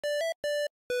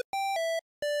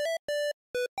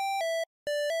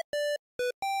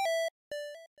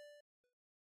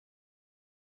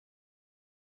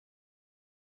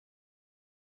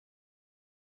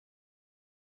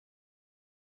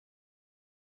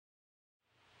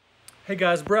Hey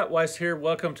guys, Brett Weiss here.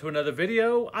 Welcome to another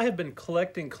video. I have been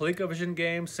collecting ColecoVision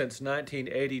games since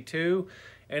 1982,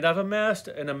 and I've amassed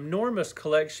an enormous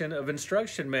collection of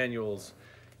instruction manuals.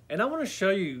 And I want to show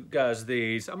you guys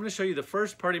these. I'm going to show you the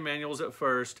first-party manuals at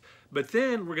first, but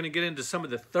then we're going to get into some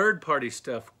of the third-party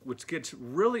stuff, which gets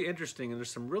really interesting. And there's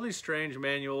some really strange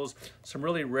manuals, some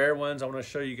really rare ones. I want to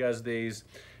show you guys these.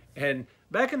 And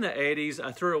back in the 80s,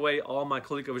 I threw away all my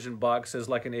ColecoVision boxes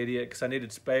like an idiot because I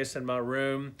needed space in my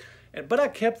room. But I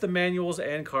kept the manuals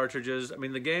and cartridges. I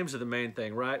mean, the games are the main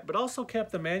thing, right? But also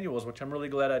kept the manuals, which I'm really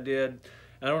glad I did.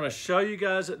 And I want to show you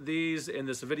guys these in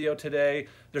this video today.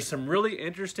 There's some really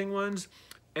interesting ones.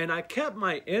 And I kept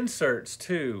my inserts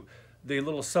too. The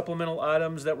little supplemental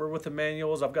items that were with the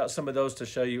manuals, I've got some of those to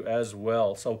show you as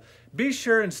well. So be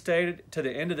sure and stay to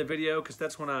the end of the video because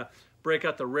that's when I break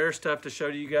out the rare stuff to show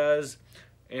to you guys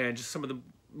and just some of the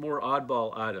more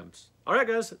oddball items. All right,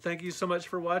 guys, thank you so much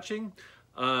for watching.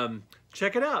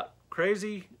 Check it out.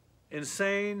 Crazy,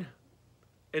 insane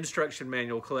instruction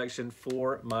manual collection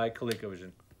for my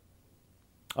ColecoVision.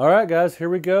 All right, guys, here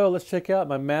we go. Let's check out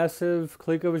my massive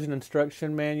ColecoVision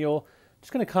instruction manual.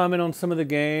 Just going to comment on some of the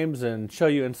games and show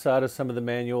you inside of some of the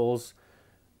manuals.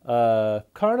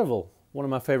 Carnival, one of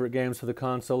my favorite games for the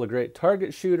console, a great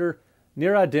target shooter,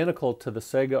 near identical to the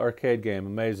Sega arcade game.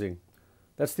 Amazing.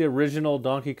 That's the original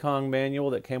Donkey Kong manual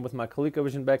that came with my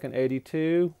ColecoVision back in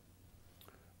 '82.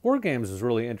 War Games is a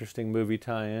really interesting movie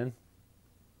tie-in.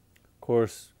 Of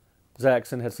course,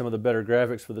 Zaxxon had some of the better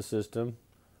graphics for the system.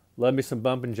 Love me some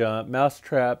Bump and Jump.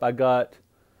 Mousetrap, I got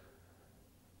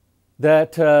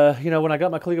that, when I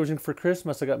got my ColecoVision for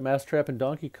Christmas, I got Mousetrap and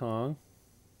Donkey Kong.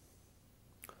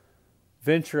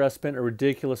 Venture, I spent a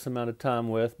ridiculous amount of time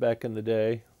with back in the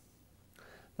day.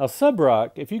 Now,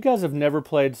 Sub-Rock, if you guys have never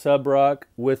played Sub-Rock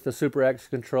with the Super Action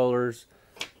controllers,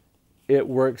 it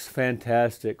works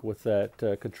fantastic with that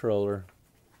controller.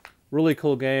 Really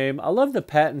cool game. I love the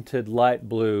patented light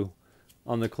blue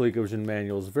on the ColecoVision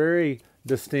manuals. Very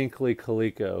distinctly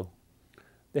Coleco.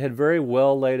 They had very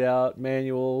well laid out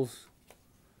manuals.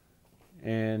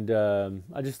 And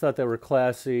I just thought they were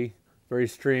classy, very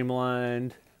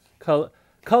streamlined.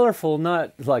 Colorful,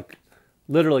 not like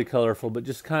literally colorful, but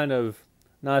just kind of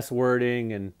nice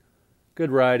wording and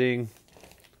good writing.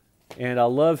 And I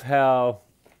love how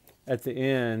at the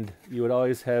end, you would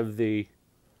always have the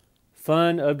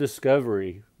fun of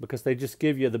discovery because they just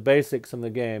give you the basics in the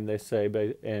game, they say,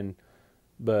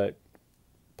 but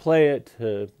play it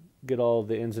to get all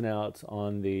the ins and outs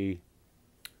on the,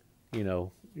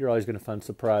 you're always going to find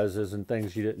surprises and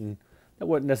things that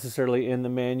weren't necessarily in the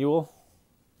manual.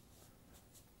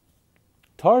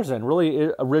 Tarzan,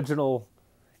 really original,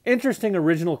 interesting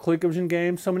original ColecoVision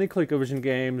games. So many ColecoVision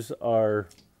games are,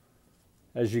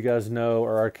 as you guys know,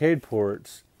 are arcade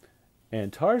ports.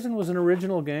 And Tarzan was an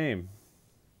original game.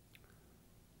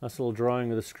 Nice little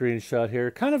drawing of the screenshot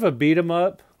here. Kind of a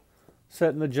beat-em-up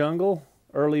set in the jungle.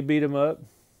 Early beat-em-up.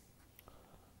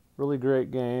 Really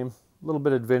great game. A little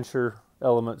bit adventure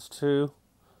elements too.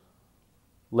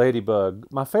 Ladybug.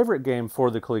 My favorite game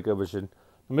for the ColecoVision.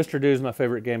 Mr. Do is my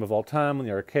favorite game of all time on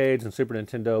the arcades and Super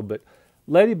Nintendo. But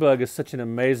Ladybug is such an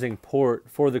amazing port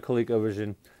for the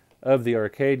ColecoVision of the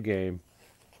arcade game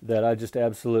that I just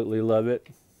absolutely love it.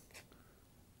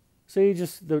 See,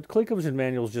 just the ColecoVision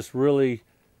manuals just really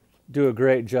do a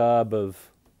great job of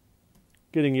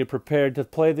getting you prepared to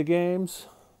play the games.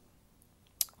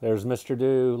 There's Mr.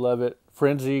 Do, love it.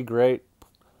 Frenzy, great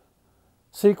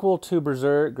sequel to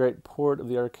Berserk, great port of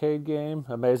the arcade game.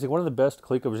 Amazing, one of the best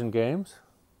ColecoVision games.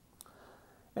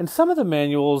 And some of the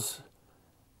manuals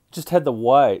just had the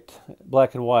white,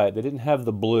 black and white. They didn't have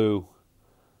the blue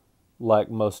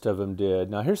like most of them did.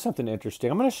 Now here's something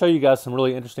interesting. I'm going to show you guys some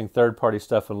really interesting third-party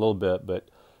stuff in a little bit, but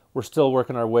we're still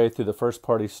working our way through the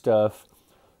first-party stuff.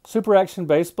 Super Action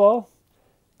Baseball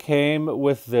came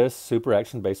with this Super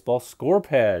Action Baseball score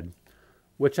pad,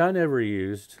 which I never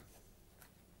used.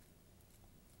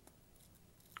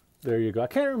 There you go. I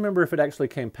can't remember if it actually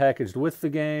came packaged with the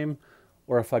game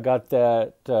or if I got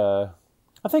that.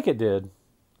 I think it did.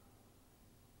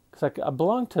 Because I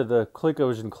belonged to the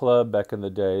ColecoVision Club back in the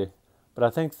day. But I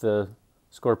think the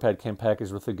score pad came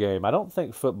packaged with the game. I don't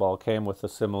think football came with a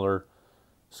similar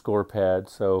score pad,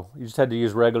 so you just had to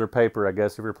use regular paper, I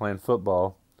guess, if you're playing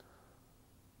football.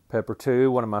 Pepper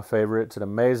 2, one of my favorites, an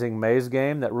amazing maze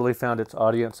game that really found its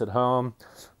audience at home.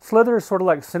 Slither is sort of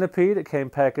like Centipede. It came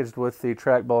packaged with the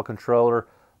trackball controller.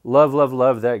 Love, love,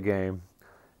 love that game.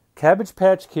 Cabbage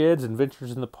Patch Kids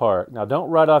Adventures in the Park. Now, don't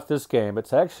write off this game.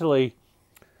 It's actually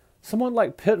somewhat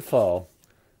like Pitfall.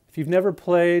 If you've never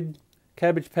played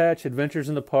Cabbage Patch Adventures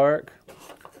in the Park,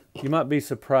 you might be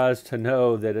surprised to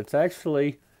know that it's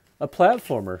actually a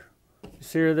platformer. You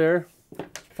see her there?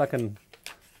 If I can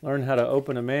learn how to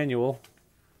open a manual.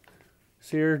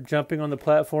 See her jumping on the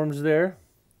platforms there?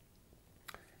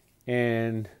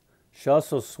 And she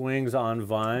also swings on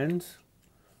vines,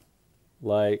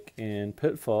 like in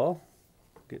Pitfall.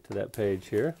 Get to that page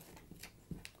here.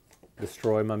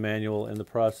 Destroy my manual in the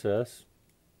process.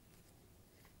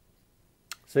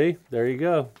 See, there you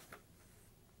go.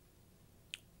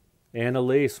 Anna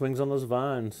Lee swings on those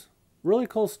vines. Really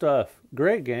cool stuff.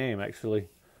 Great game, actually.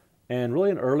 And really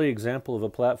an early example of a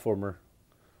platformer.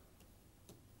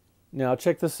 Now,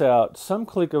 check this out. Some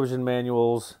ColecoVision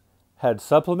manuals had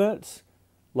supplements,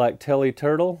 like Telly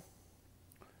Turtle.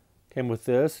 Came with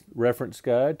this reference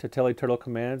guide to Telly Turtle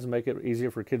commands and make it easier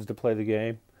for kids to play the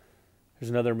game. Here's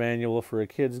another manual for a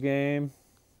kid's game.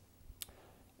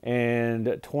 And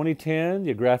 2010,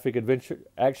 the graphic adventure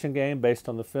action game based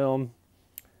on the film,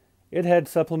 it had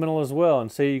supplemental as well.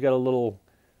 And see, you got a little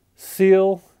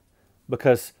seal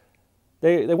because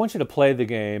they want you to play the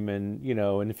game, and you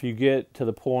know, and if you get to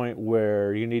the point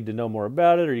where you need to know more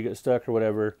about it or you get stuck or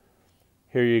whatever,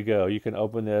 here you go. You can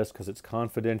open this because it's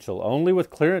confidential, only with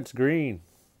clearance green.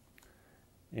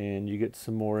 And you get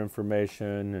some more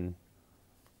information and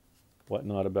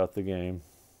whatnot about the game.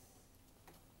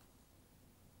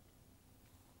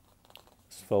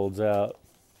 This folds out.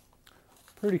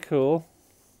 Pretty cool.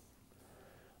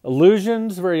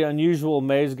 Illusions, very unusual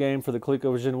maze game for the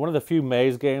ColecoVision. One of the few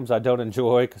maze games I don't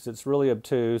enjoy because it's really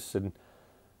obtuse and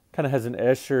kind of has an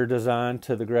Escher design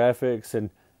to the graphics, and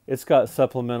it's got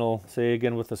supplemental, see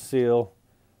again with the seal,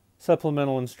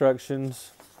 supplemental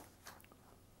instructions,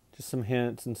 just some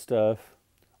hints and stuff.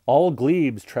 All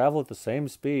glebes travel at the same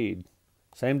speed,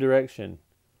 same direction,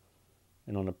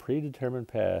 and on a predetermined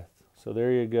path. So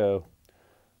there you go.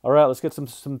 All right, let's get some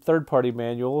third-party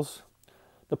manuals.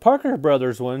 The Parker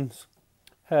Brothers ones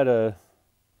had a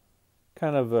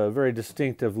kind of a very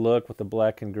distinctive look with the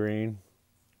black and green.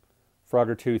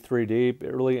 Frogger 2 3D,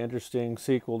 a really interesting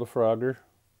sequel to Frogger.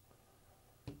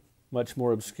 Much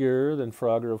more obscure than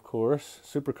Frogger, of course.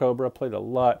 Super Cobra, I played a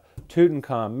lot.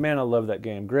 Tutankhamun, man, I love that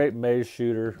game. Great maze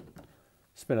shooter.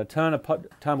 Spent a ton of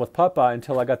time with Popeye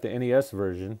until I got the NES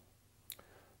version.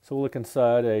 So we'll look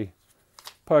inside a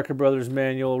Parker Brothers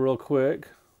manual real quick.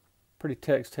 Pretty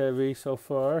text heavy so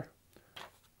far.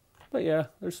 But yeah,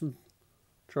 there's some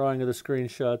drawing of the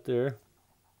screenshot there.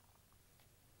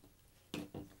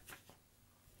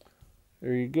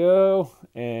 There you go.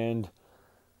 And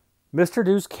Mr.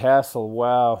 Doo's Castle.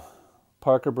 Wow.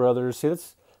 Parker Brothers. See,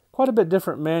 that's quite a bit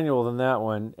different manual than that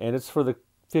one. And it's for the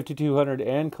 5200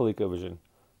 and ColecoVision.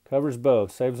 Covers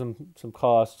both. Saves them some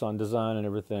costs on design and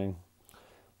everything.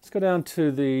 Let's go down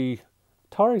to the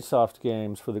Atari Soft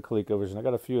games for the ColecoVision. I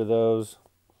got a few of those.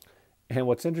 And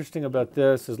what's interesting about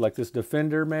this is like this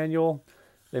Defender manual.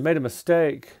 They made a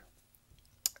mistake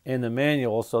in the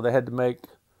manual, so they had to make,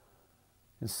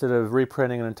 instead of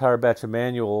reprinting an entire batch of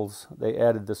manuals, they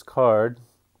added this card.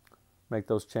 Make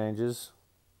those changes.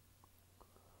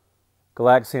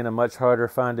 Galaxian, a much harder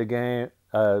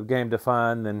game to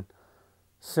find than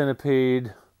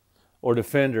Centipede or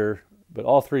Defender, but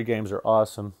all three games are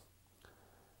awesome.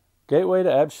 Gateway to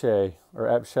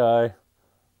Apshai,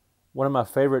 one of my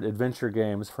favorite adventure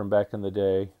games from back in the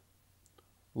day.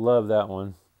 Love that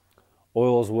one.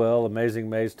 Oil's Well, amazing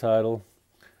maze title.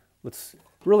 It's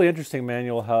really interesting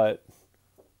manual how it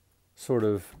sort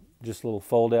of just a little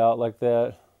fold out like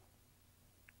that.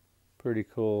 Pretty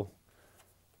cool.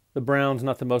 The brown's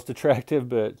not the most attractive,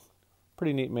 but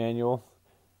pretty neat manual.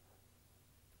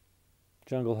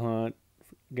 Jungle Hunt,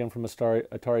 again from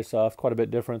Atari Soft, quite a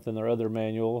bit different than their other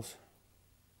manuals.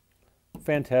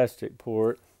 Fantastic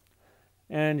port.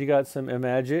 And you got some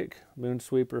Imagic,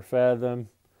 Moonsweeper, Fathom,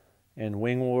 and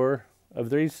Wing War. Of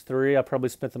these three, I probably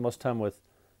spent the most time with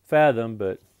Fathom,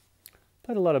 but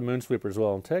played a lot of Moonsweeper as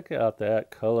well. And check out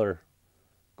that color.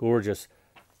 Gorgeous.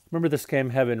 Remember this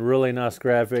game having really nice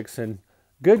graphics and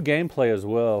good gameplay as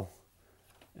well.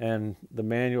 And the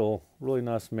manual, really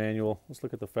nice manual. Let's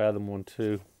look at the Fathom one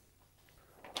too.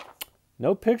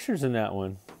 No pictures in that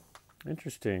one.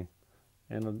 Interesting.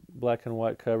 And a black and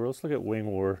white cover. Let's look at Wing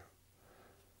War.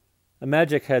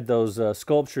 Imagic had those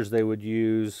sculptures they would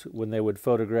use when they would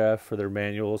photograph for their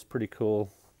manuals. Pretty cool.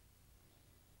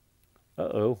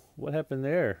 Uh-oh, what happened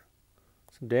there?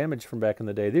 Some damage from back in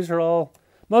the day. These are all,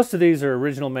 most of these are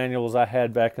original manuals I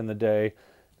had back in the day.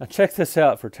 Now check this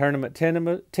out for Tournament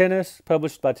Tennis,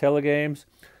 published by Telegames.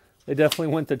 They definitely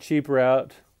went the cheap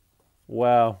route.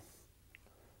 Wow.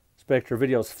 Spectre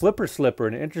Videos. Flipper Slipper,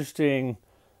 an interesting,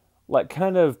 like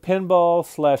kind of pinball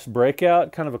 /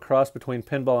 breakout, kind of a cross between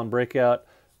pinball and breakout.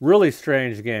 Really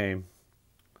strange game.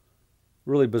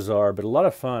 Really bizarre, but a lot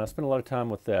of fun. I spent a lot of time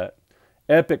with that.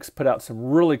 Epic's put out some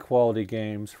really quality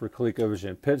games for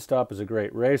ColecoVision. Pit Stop is a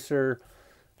great racer.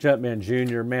 Jumpman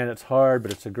Jr., man, it's hard,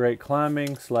 but it's a great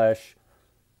climbing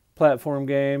 / platform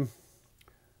game.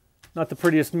 Not the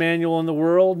prettiest manual in the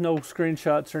world, no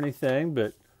screenshots or anything,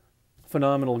 but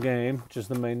phenomenal game, which is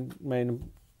the main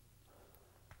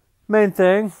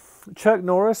thing. Chuck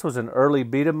Norris was an early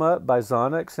beat 'em up by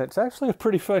Zonix, and it's actually a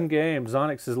pretty fun game.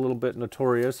 Zonix is a little bit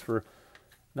notorious for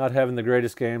not having the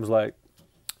greatest games like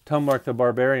Tomark the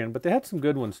Barbarian, but they had some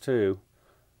good ones too.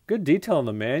 Good detail in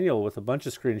the manual with a bunch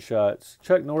of screenshots.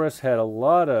 Chuck Norris had a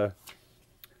lot of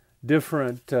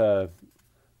different,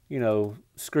 you know,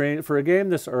 screen for a game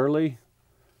this early.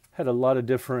 Had a lot of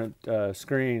different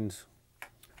screens,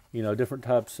 you know, different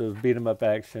types of beat 'em up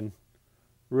action.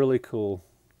 Really cool.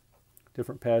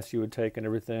 Different paths you would take and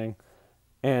everything.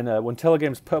 And when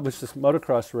Telegames published this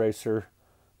motocross racer,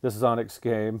 this Zonix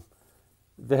game,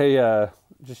 they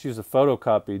just used a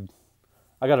photocopied.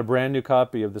 I got a brand new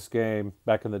copy of this game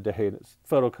back in the day. It's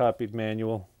photocopied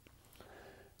manual.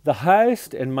 The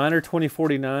Heist and Miner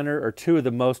 2049er are two of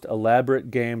the most elaborate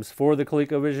games for the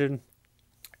ColecoVision,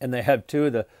 and they have two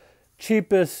of the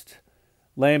cheapest,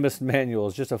 lamest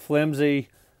manuals. Just a flimsy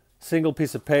single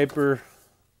piece of paper.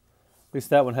 At least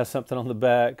that one has something on the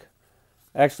back.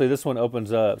 Actually, this one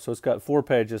opens up, so it's got 4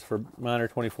 pages for Miner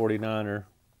 2049er.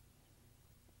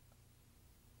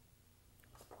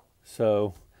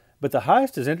 So, but the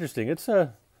Heist is interesting. It's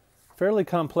a fairly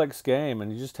complex game,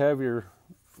 and you just have your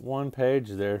 1 page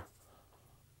there.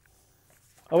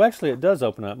 Oh, actually, it does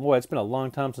open up. Boy, it's been a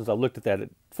long time since I looked at that.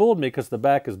 It fooled me because the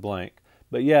back is blank.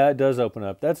 But yeah, it does open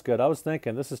up. That's good. I was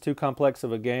thinking this is too complex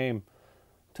of a game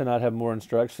to not have more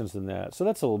instructions than that. So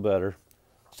that's a little better.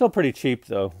 Still pretty cheap,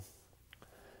 though.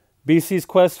 BC's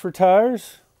Quest for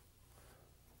Tires.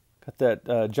 Got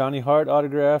that Johnny Hart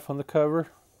autograph on the cover.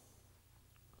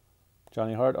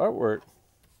 Johnny Hart artwork.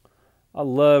 I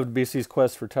loved BC's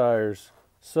Quest for Tires.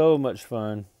 So much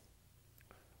fun.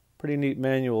 Pretty neat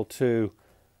manual, too.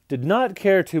 Did not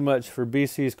care too much for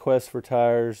BC's Quest for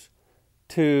Tires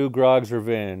 2 Grog's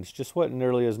Revenge. Just wasn't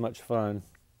nearly as much fun.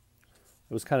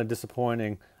 It was kind of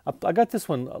disappointing. I got this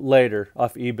one later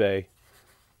off eBay.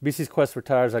 BC's Quest for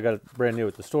Tires, I got it brand new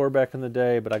at the store back in the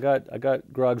day, but I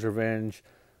got Grog's Revenge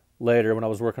later when I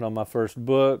was working on my first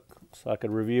book, so I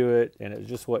could review it, and it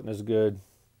just wasn't as good.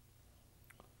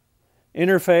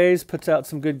 Interface puts out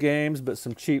some good games, but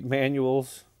some cheap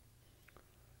manuals.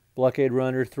 Blockade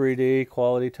Runner 3D,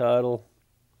 quality title.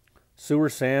 Sewer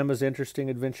Sam is an interesting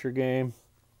adventure game.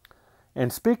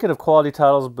 And speaking of quality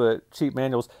titles but cheap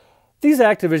manuals, these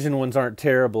Activision ones aren't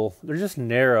terrible. They're just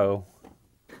narrow.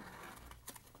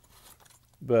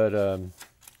 But,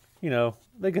 you know,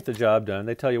 they get the job done.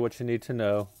 They tell you what you need to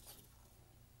know.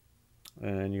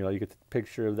 And, you know, you get the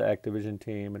picture of the Activision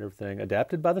team and everything.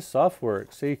 Adapted by the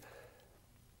Softworks. See,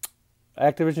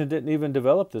 Activision didn't even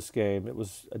develop this game. It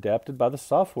was adapted by the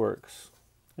Softworks.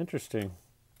 Interesting.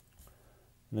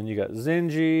 And then you got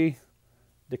Zenji,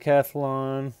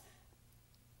 Decathlon,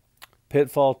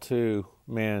 Pitfall 2.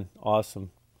 Man,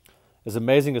 awesome. As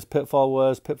amazing as Pitfall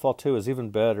was, Pitfall 2 is even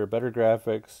better. Better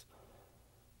graphics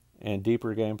and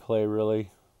deeper gameplay,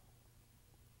 really.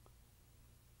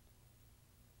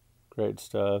 Great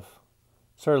stuff.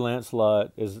 Sir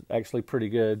Lancelot is actually pretty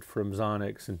good from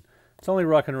Zonix, and it's only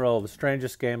rock and roll. The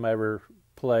strangest game I ever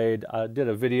played. I did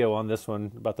a video on this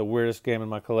one about the weirdest game in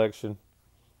my collection.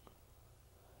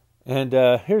 And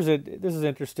this is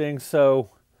interesting. So,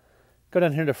 go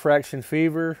down here to Fraction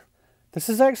Fever. This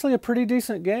is actually a pretty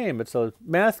decent game. It's a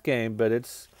math game, but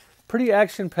it's pretty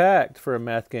action-packed for a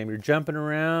math game. You're jumping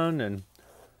around, and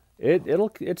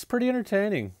it's pretty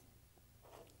entertaining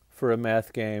for a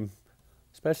math game,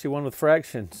 especially one with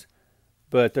fractions.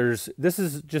 But this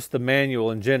is just the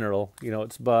manual in general. You know,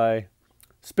 it's by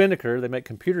Spinnaker. They make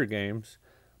computer games.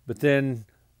 But then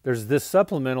there's this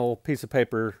supplemental piece of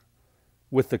paper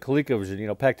with the ColecoVision, you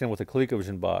know, packed in with a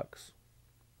ColecoVision box,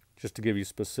 just to give you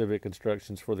specific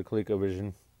instructions for the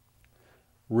ColecoVision.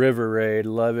 River Raid,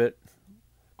 love it.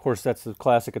 Of course, that's the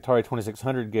classic Atari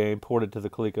 2600 game ported to the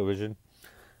ColecoVision.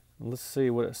 Let's see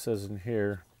what it says in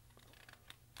here.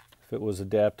 If it was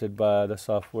adapted by the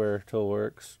Software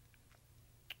Toolworks.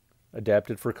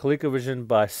 Adapted for ColecoVision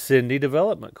by Cindy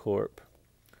Development Corp.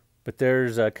 But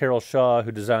there's Carol Shaw,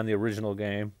 who designed the original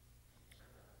game,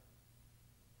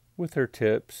 with her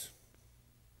tips.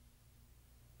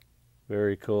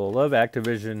 Very cool. Love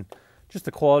Activision. Just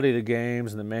the quality of the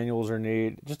games and the manuals are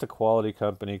neat. Just a quality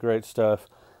company. Great stuff.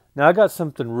 Now I got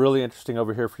something really interesting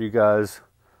over here for you guys.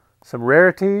 Some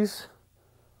rarities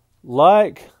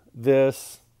like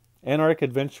this Anarch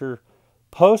Adventure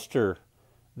poster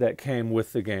that came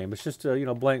with the game. It's just a, you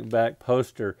know, blank back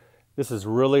poster. This is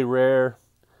really rare,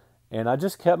 and I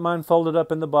just kept mine folded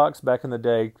up in the box back in the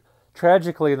day.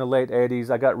 Tragically, in the late 80s,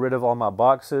 I got rid of all my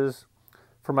boxes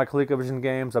for my ColecoVision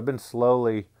games. I've been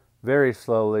slowly, very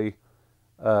slowly,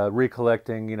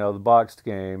 recollecting, you know, the boxed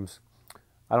games.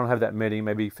 I don't have that many,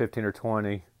 maybe 15 or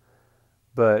 20.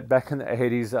 But back in the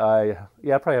 80s, I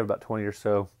probably have about 20 or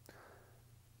so.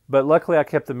 But luckily, I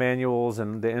kept the manuals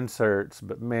and the inserts.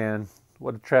 But man,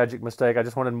 what a tragic mistake. I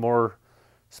just wanted more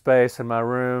space in my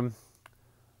room.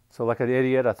 So like an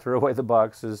idiot, I threw away the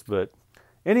boxes. But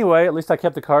anyway, at least I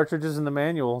kept the cartridges and the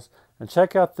manuals. And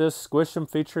check out this Squish 'em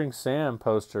featuring Sam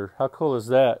poster. How cool is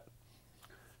that?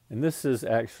 And this is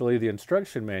actually the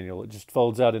instruction manual. It just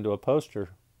folds out into a poster.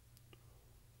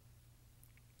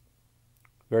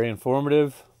 Very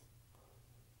informative.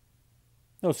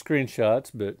 No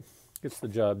screenshots, but gets the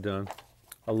job done.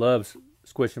 I love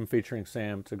Squish 'em featuring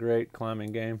Sam. It's a great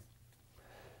climbing game.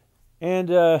 And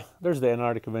there's the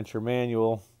Antarctic Adventure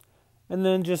manual. And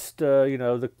then just, you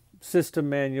know, the system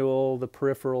manual, the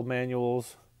peripheral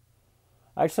manuals.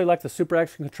 I actually like the Super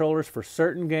Action controllers for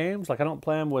certain games. Like I don't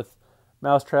play them with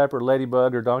Mousetrap or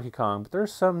Ladybug or Donkey Kong, but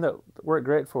there's some that work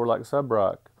great for, like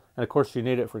Subrock. And of course you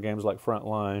need it for games like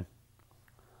Frontline.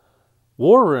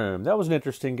 War Room, that was an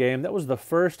interesting game. That was the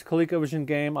first ColecoVision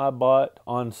game I bought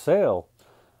on sale.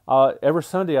 Every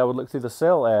Sunday I would look through the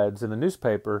sale ads in the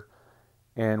newspaper,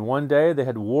 and one day they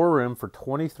had War Room for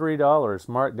 $23,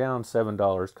 marked down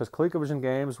 $7, because ColecoVision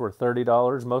games were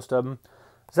 $30, most of them.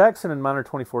 Zaxxon and Miner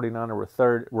 2049 were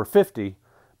 $50,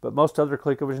 but most other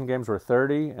ColecoVision games were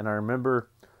 $30, and I remember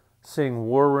seeing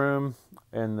War Room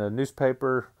in the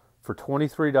newspaper for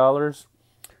 $23,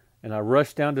 and I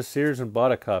rushed down to Sears and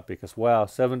bought a copy, because wow,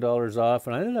 $7 off,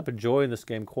 and I ended up enjoying this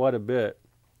game quite a bit.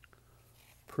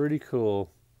 Pretty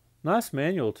cool. Nice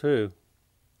manual too.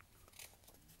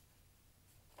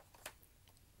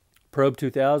 Probe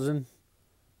 2000.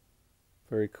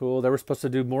 Very cool. They were supposed to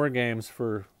do more games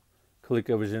for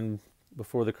ColecoVision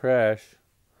before the crash.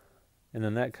 And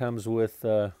then that comes with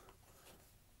oh,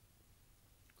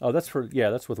 that's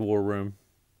with War Room.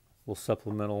 A little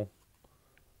supplemental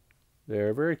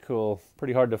there. Very cool.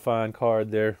 Pretty hard to find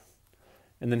card there.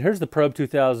 And then here's the Probe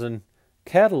 2000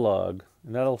 catalog,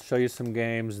 and that'll show you some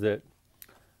games that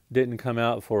didn't come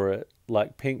out for it,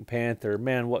 like Pink Panther.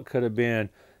 Man, what could have been?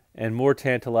 And more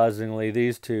tantalizingly,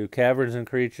 these two, Caverns and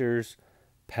Creatures,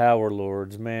 Power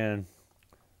Lords. Man,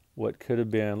 what could have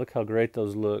been? Look how great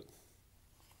those look.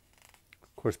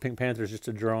 Of course, Pink Panther is just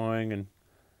a drawing, and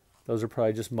those are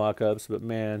probably just mock-ups, but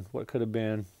man, what could have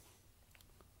been?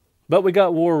 But we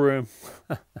got War Room.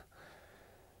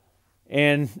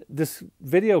 And this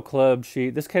video club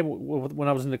sheet, this came when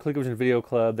I was in the ColecoVision video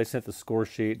club. They sent the score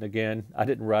sheet, and again, I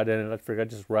didn't write in it. I figured I'd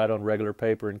just write on regular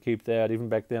paper and keep that. Even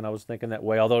back then, I was thinking that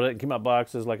way, although I didn't keep my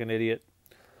boxes like an idiot.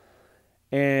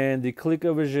 And the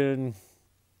ColecoVision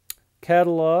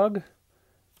catalog,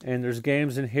 and there's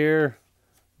games in here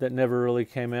that never really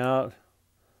came out.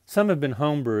 Some have been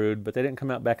homebrewed, but they didn't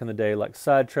come out back in the day, like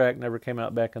Sidetrack never came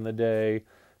out back in the day.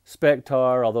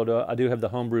 Spectar, although I do have the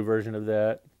homebrew version of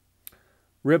that.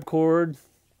 Ripcord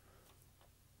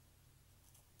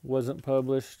wasn't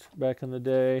published back in the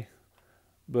day,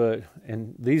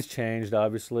 and these changed,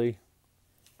 obviously.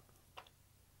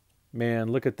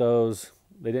 Man, look at those.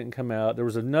 They didn't come out. There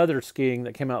was another skiing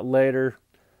that came out later,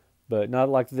 but not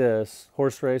like this.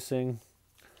 Horse racing.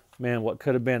 Man, what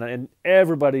could have been. And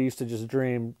everybody used to just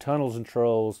dream Tunnels and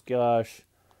Trolls. Gosh,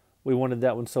 we wanted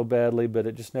that one so badly, but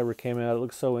it just never came out. It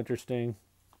looks so interesting.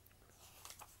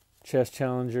 Chess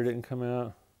Challenger didn't come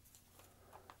out.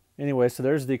 Anyway, so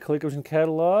there's the ColecoVision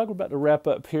catalog. We're about to wrap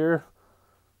up here.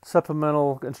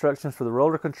 Supplemental instructions for the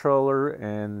roller controller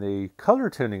and the color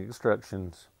tuning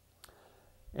instructions.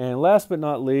 And last but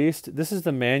not least, this is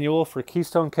the manual for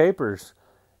Keystone Capers.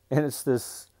 And it's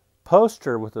this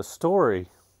poster with a story.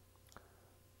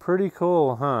 Pretty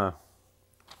cool, huh?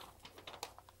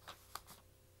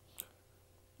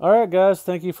 Alright guys,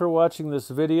 thank you for watching this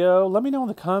video. Let me know in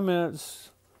the comments,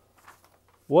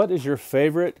 what is your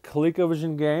favorite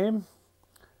ColecoVision game?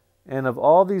 And of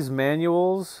all these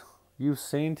manuals you've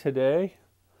seen today,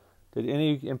 did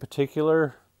any in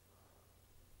particular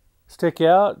stick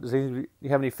out? Does you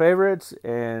have any favorites?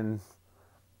 And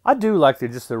I do like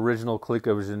just the original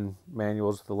ColecoVision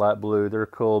manuals with the light blue. They're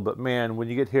cool, but man, when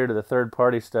you get here to the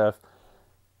third-party stuff,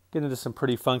 get into some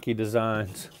pretty funky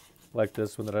designs like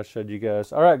this one that I showed you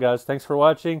guys. Alright guys, thanks for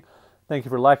watching. Thank you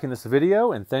for liking this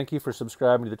video, and thank you for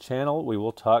subscribing to the channel. We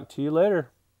will talk to you later.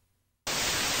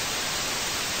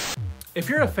 If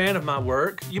you're a fan of my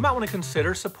work, you might want to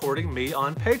consider supporting me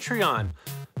on Patreon.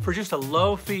 For just a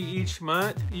low fee each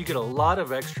month, you get a lot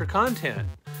of extra content.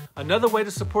 Another way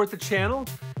to support the channel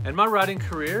and my writing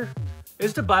career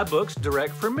is to buy books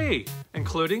direct from me,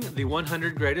 including the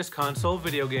 100 Greatest Console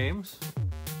Video Games,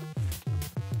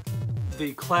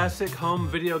 the Classic Home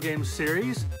Video Game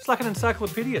Series. It's like an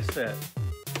encyclopedia set.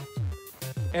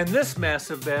 And this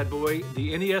massive bad boy,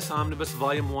 the NES Omnibus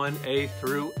Volume 1 A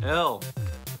through L.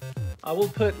 I will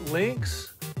put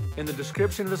links in the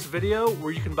description of this video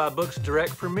where you can buy books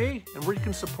direct from me and where you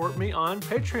can support me on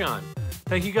Patreon.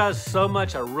 Thank you guys so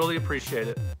much. I really appreciate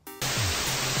it.